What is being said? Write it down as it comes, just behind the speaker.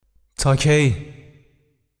تا کی؟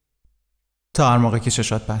 تا هر موقع که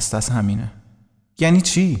چشات بسته است همینه. یعنی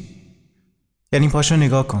چی؟ یعنی پاشو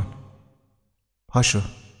نگاه کن. پاشو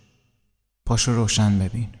روشن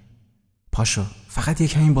ببین. پاشو فقط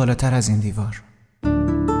یک کمی بالاتر از این دیوار.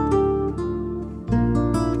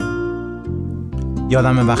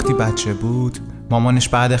 یادم وقتی بچه بود مامانش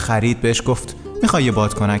بعد خرید بهش گفت میخوای یه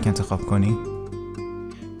بادکنک انتخاب کنی؟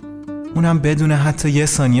 اونم بدون حتی یه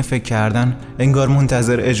ثانیه فکر کردن انگار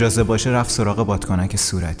منتظر اجازه باشه رفت سراغ بادکنک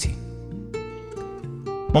صورتی.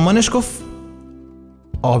 مامانش گفت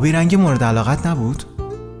آبی رنگ مورد علاقت نبود؟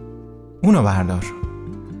 اونو بردار.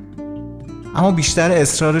 اما بیشتر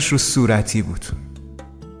اصرارش رو صورتی بود.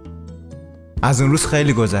 از اون روز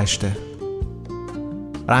خیلی گذشته.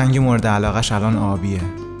 رنگ مورد علاقش الان آبیه،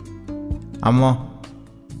 اما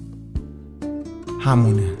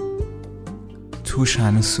همونه، توش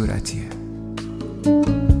هنوز صورتیه.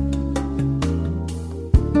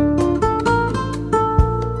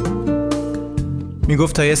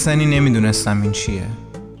 میگفت تا یه سنی نمیدونستم این چیه.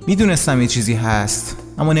 میدونستم یه چیزی هست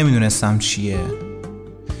اما نمیدونستم چیه.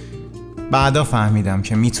 بعدا فهمیدم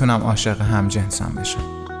که میتونم عاشق همجنسم بشم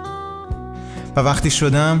و وقتی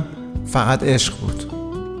شدم فقط عشق بود.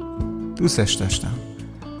 دوستش داشتم.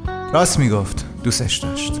 راست میگفت، دوستش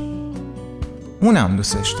داشت. اونم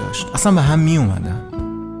دوستش داشت. اصلا به هم می اومدن.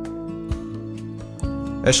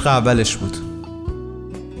 عشق اولش بود.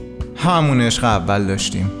 همون عشق اول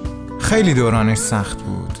داشتیم. خیلی دورانش سخت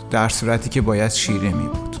بود، در صورتی که باید شیره می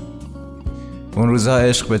بود. اون روزا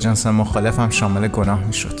عشق به جنس مخالفم شامل گناه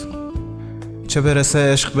می شد. چه برسه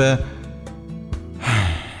عشق به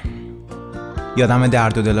یادم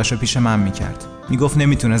درد و دلاشو پیش من می کرد. می گفت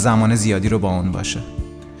نمیتونه زمان زیادی رو با اون باشه.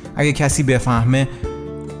 اگه کسی بفهمه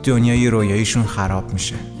دنیای رویاییشون خراب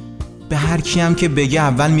میشه. به هر کی هم که بگه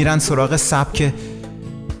اول میرن سراغ سبک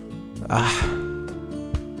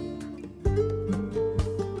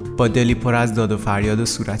با دلی پر از داد و فریاد و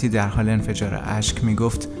صورتی در حال انفجار اشک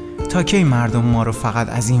میگفت تا کی مردم ما رو فقط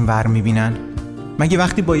از این ور میبینن؟ مگه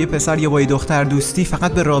وقتی با یه پسر یا با یه دختر دوستی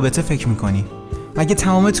فقط به رابطه فکر میکنی؟ مگه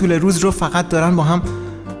تمام طول روز رو فقط دارن با هم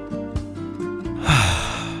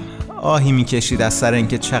آهی میکشید از سر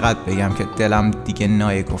اینکه چقدر بگم که دلم دیگه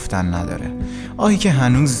نای گفتن نداره. آهی که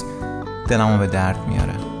هنوز دلمو به درد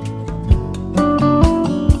میاره.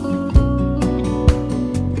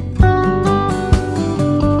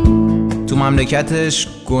 تو مملکتش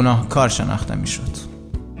گناهکار شناخته میشد.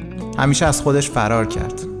 همیشه از خودش فرار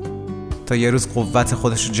کرد تا یه روز قوت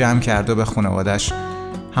خودش رو جمع کرد و به خانواده‌اش،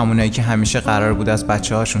 همونایی که همیشه قرار بود از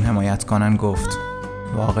بچه‌هاشون حمایت کنن، گفت.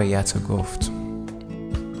 واقعیت رو گفت.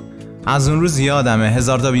 از اون روز یادمه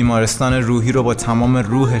 1000 تا بیمارستان روحی رو با تمام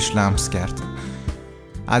روحش لمس کرد.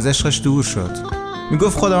 از عشقش دور شد.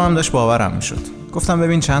 میگفت خودم هم داشت باورم میشد. گفتم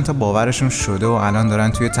ببین چند تا باورشون شده و الان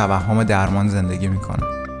دارن توی توهم درمان زندگی میکنن.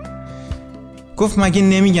 گفت مگه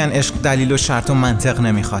نمیگن عشق دلیل و شرط و منطق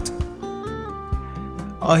نمیخواد؟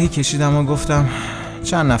 آهی کشیدم و گفتم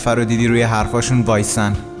چند نفر رو دیدی روی حرفاشون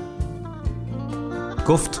وایسن؟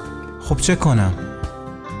 گفت خب چه کنم؟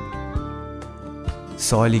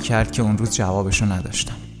 سوالی کرد که اون روز جوابشو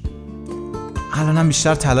نداشتم. الانم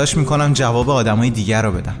بیشتر تلاش میکنم جواب آدمای دیگر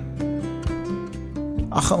رو بدم.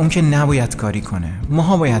 آخه اون که نباید کاری کنه،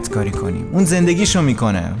 ماها باید کاری کنیم. اون زندگیشو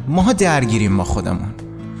میکنه، ماها درگیریم با خودمون.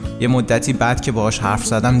 یه مدتی بعد که باهاش حرف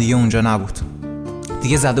زدم دیگه اونجا نبود.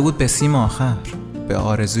 دیگه زده بود به سیم آخر. به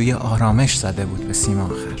آرزوی آرامش زده بود به سیم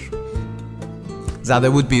آخر. زده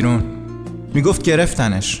بود بیرون. میگفت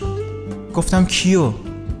گرفتنش. گفتم کیو؟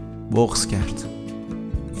 بغض کرد.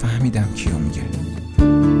 فهمیدم کیو میگه.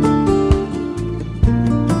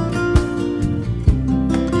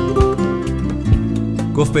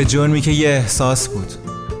 گفت به جرمی که یه احساس بود،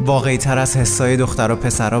 واقعی تر از حسای دختر و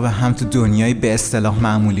پسرها به هم تو دنیای به اصطلاح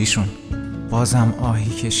معمولیشون. بازم آهی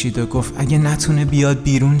کشید و گفت اگه نتونه بیاد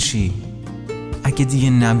بیرون چی؟ اگه دیگه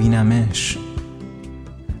نبینمش؟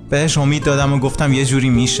 بهش امید دادم و گفتم یه جوری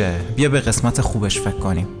میشه، بیا به قسمت خوبش فکر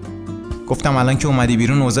کنیم. گفتم الان که اومدی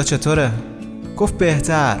بیرون اوضاع چطوره؟ گفت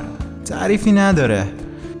بهتر، تعریفی نداره،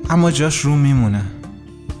 اما جاش رو میمونه.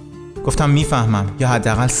 گفتم میفهمم، یا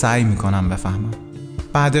حداقل سعی میکنم بفهمم.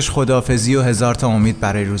 بعدش خداحافظی و 1000 تا امید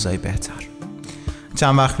برای روزای بهتر.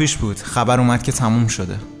 چند وقت پیش بود خبر اومد که تموم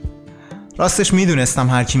شده. راستش میدونستم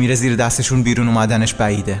هر کی میره زیر دستشون بیرون اومدنش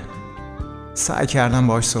بعیده. سعی کردم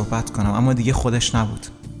باهاش صحبت کنم اما دیگه خودش نبود.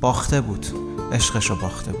 باخته بود، عشقشو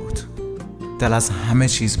باخته بود. دل از همه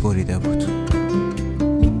چیز بریده بود.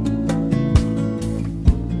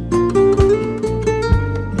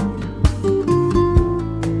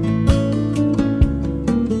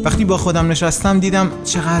 وقتی وقتی با خودم نشستم دیدم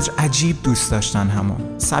چقدر عجیب دوست داشتن همو.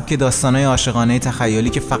 سبک داستانای عاشقانه تخیلی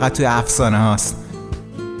که فقط توی افسانه هاست.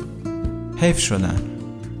 حیف شدن،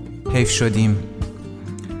 حیف شدیم.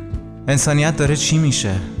 انسانیت داره چی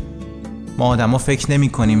میشه؟ ما آدما فکر نمی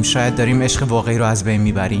کنیم شاید داریم عشق واقعی رو از بین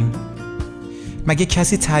میبریم؟ مگه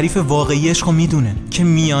کسی تعریف واقعی عشق رو میدونه که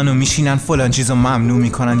میان و میشینن فلان چیزو ممنوع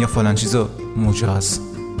میکنن یا فلان چیزو مجاز؟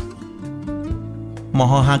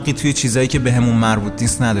 ماها حقی توی چیزایی که بهمون مربوط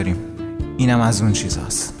نیست نداریم. اینم از اون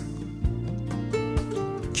چیزاست.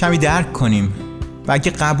 کمی درک کنیم و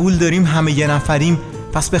اگه قبول داریم همه یه نفریم،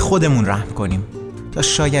 پس به خودمون رحم کنیم تا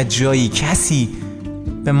شاید جایی کسی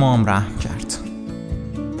به ما هم رحم کرد.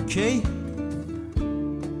 کی؟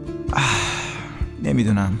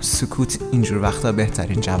 نمیدونم، سکوت اینجور وقتا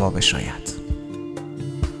بهترین جواب شاید.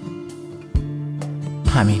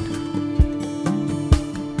 همین.